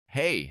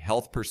Hey,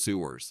 health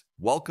pursuers!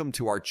 Welcome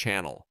to our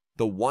channel,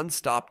 the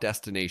one-stop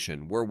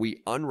destination where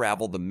we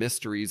unravel the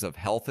mysteries of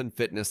health and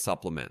fitness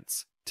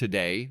supplements.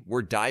 Today,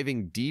 we're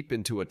diving deep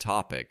into a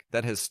topic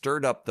that has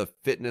stirred up the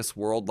fitness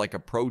world like a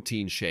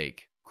protein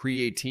shake.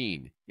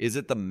 Creatine. Is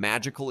it the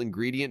magical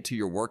ingredient to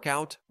your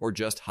workout or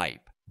just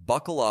hype?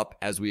 Buckle up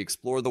as we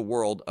explore the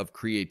world of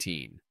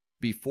creatine.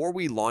 Before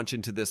we launch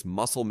into this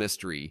muscle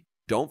mystery,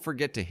 don't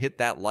forget to hit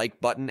that like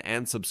button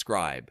and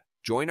subscribe.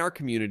 Join our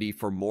community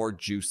for more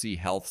juicy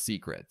health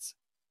secrets.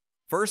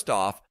 First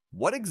off,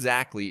 what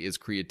exactly is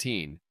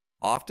creatine?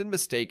 Often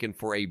mistaken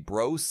for a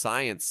bro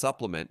science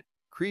supplement,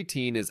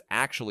 creatine is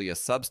actually a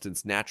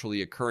substance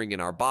naturally occurring in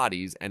our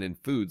bodies and in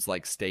foods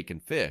like steak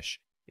and fish.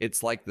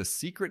 It's like the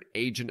secret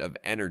agent of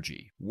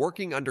energy,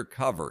 working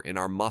undercover in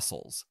our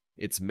muscles.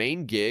 Its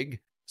main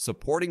gig,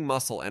 supporting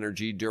muscle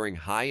energy during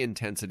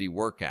high-intensity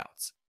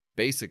workouts.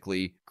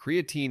 Basically,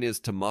 creatine is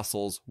to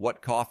muscles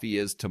what coffee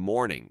is to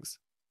mornings.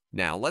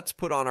 Now, let's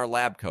put on our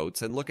lab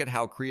coats and look at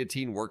how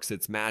creatine works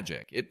its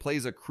magic. It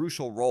plays a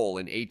crucial role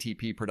in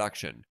ATP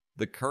production,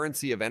 the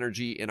currency of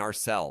energy in our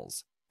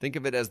cells. Think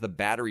of it as the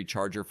battery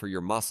charger for your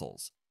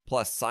muscles.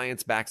 Plus,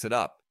 science backs it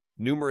up.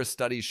 Numerous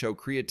studies show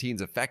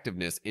creatine's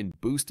effectiveness in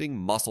boosting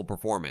muscle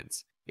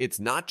performance. It's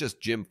not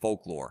just gym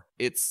folklore,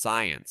 it's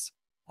science.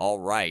 All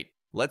right,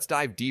 let's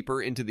dive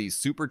deeper into these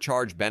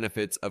supercharged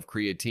benefits of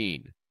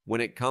creatine.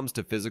 When it comes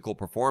to physical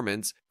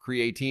performance,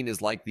 creatine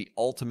is like the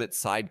ultimate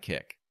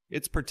sidekick.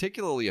 It's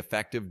particularly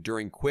effective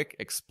during quick,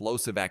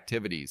 explosive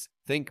activities.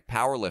 Think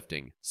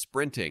powerlifting,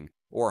 sprinting,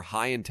 or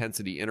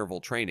high-intensity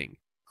interval training.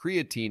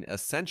 Creatine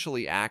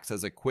essentially acts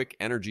as a quick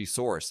energy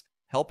source,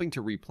 helping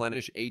to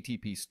replenish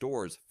ATP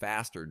stores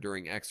faster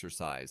during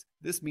exercise.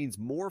 This means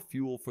more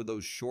fuel for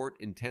those short,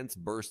 intense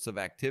bursts of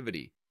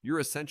activity.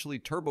 You're essentially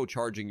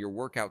turbocharging your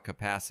workout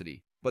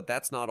capacity. But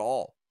that's not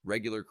all.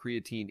 Regular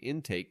creatine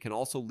intake can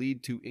also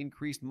lead to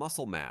increased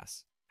muscle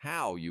mass.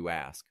 How, you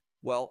ask?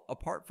 Well,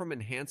 apart from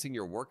enhancing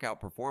your workout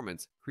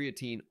performance,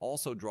 creatine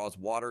also draws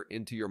water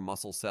into your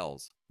muscle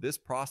cells. This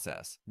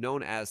process,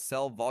 known as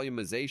cell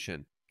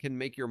volumization, can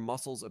make your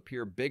muscles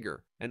appear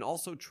bigger and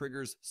also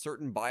triggers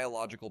certain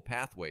biological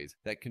pathways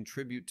that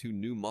contribute to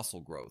new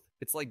muscle growth.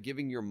 It's like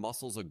giving your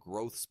muscles a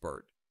growth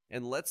spurt.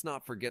 And let's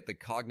not forget the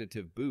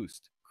cognitive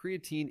boost.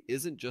 Creatine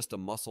isn't just a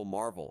muscle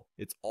marvel,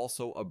 it's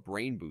also a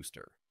brain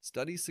booster.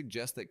 Studies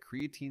suggest that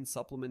creatine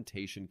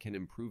supplementation can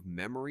improve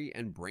memory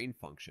and brain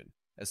function,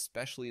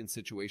 especially in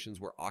situations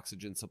where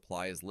oxygen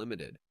supply is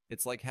limited.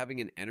 It's like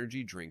having an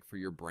energy drink for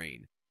your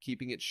brain,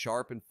 keeping it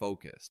sharp and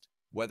focused.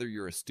 Whether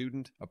you're a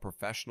student, a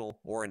professional,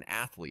 or an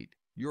athlete,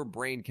 your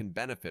brain can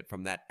benefit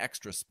from that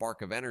extra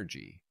spark of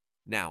energy.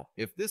 Now,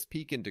 if this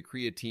peek into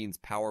creatine's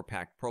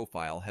power-packed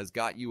profile has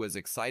got you as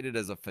excited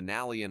as a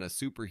finale in a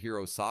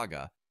superhero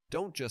saga,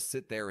 don't just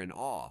sit there in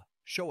awe.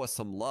 Show us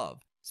some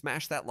love.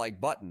 Smash that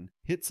like button,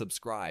 hit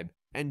subscribe,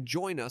 and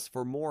join us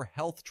for more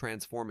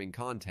health-transforming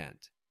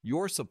content.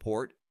 Your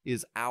support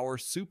is our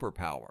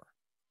superpower.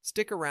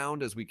 Stick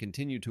around as we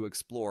continue to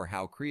explore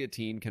how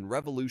creatine can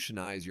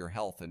revolutionize your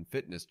health and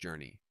fitness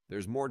journey.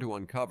 There's more to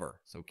uncover,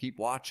 so keep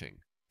watching.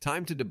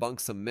 Time to debunk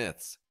some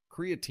myths.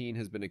 Creatine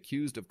has been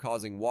accused of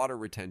causing water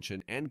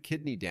retention and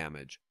kidney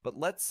damage, but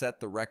let's set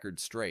the record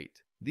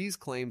straight. These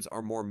claims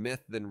are more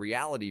myth than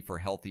reality for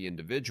healthy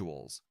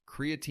individuals.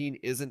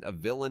 Creatine isn't a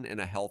villain in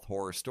a health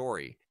horror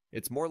story.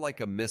 It's more like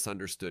a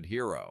misunderstood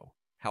hero.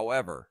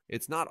 However,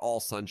 it's not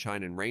all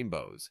sunshine and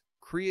rainbows.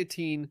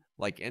 Creatine,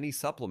 like any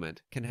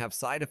supplement, can have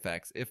side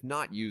effects if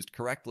not used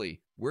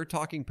correctly. We're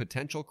talking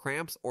potential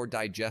cramps or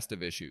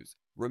digestive issues.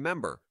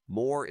 Remember,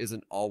 more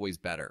isn't always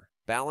better.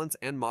 Balance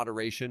and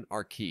moderation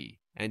are key.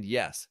 And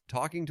yes,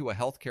 talking to a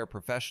healthcare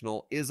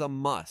professional is a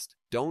must.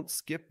 Don't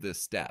skip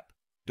this step.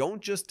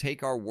 Don't just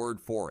take our word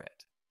for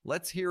it.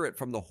 Let's hear it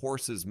from the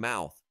horse's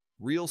mouth.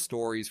 Real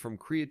stories from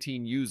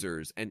creatine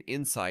users and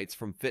insights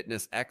from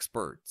fitness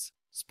experts.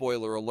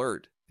 Spoiler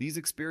alert, these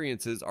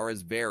experiences are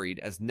as varied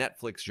as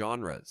Netflix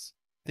genres.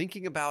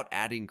 Thinking about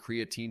adding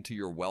creatine to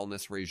your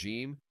wellness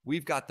regime?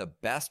 We've got the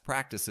best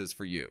practices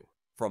for you.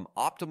 From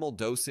optimal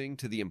dosing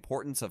to the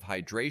importance of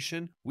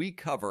hydration, we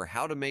cover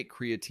how to make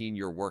creatine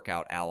your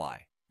workout ally.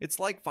 It's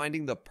like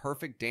finding the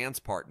perfect dance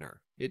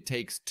partner. It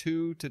takes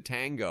two to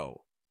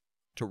tango.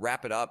 To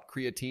wrap it up,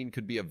 creatine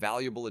could be a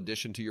valuable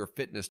addition to your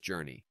fitness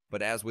journey.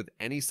 But as with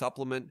any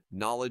supplement,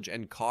 knowledge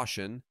and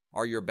caution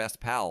are your best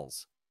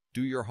pals.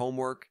 Do your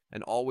homework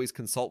and always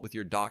consult with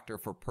your doctor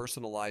for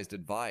personalized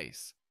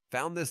advice.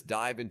 Found this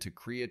dive into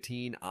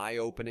creatine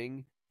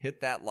eye-opening?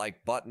 Hit that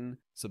like button,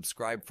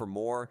 subscribe for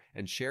more,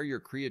 and share your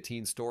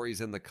creatine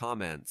stories in the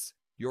comments.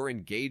 Your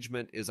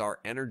engagement is our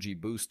energy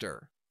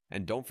booster.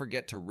 And don't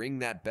forget to ring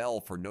that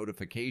bell for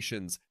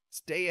notifications.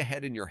 Stay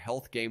ahead in your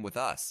health game with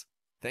us.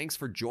 Thanks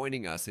for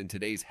joining us in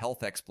today's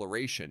health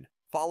exploration.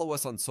 Follow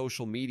us on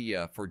social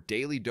media for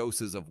daily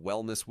doses of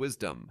wellness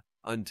wisdom.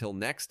 Until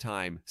next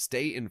time,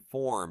 stay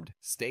informed,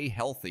 stay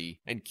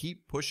healthy, and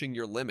keep pushing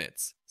your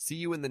limits. See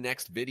you in the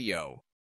next video.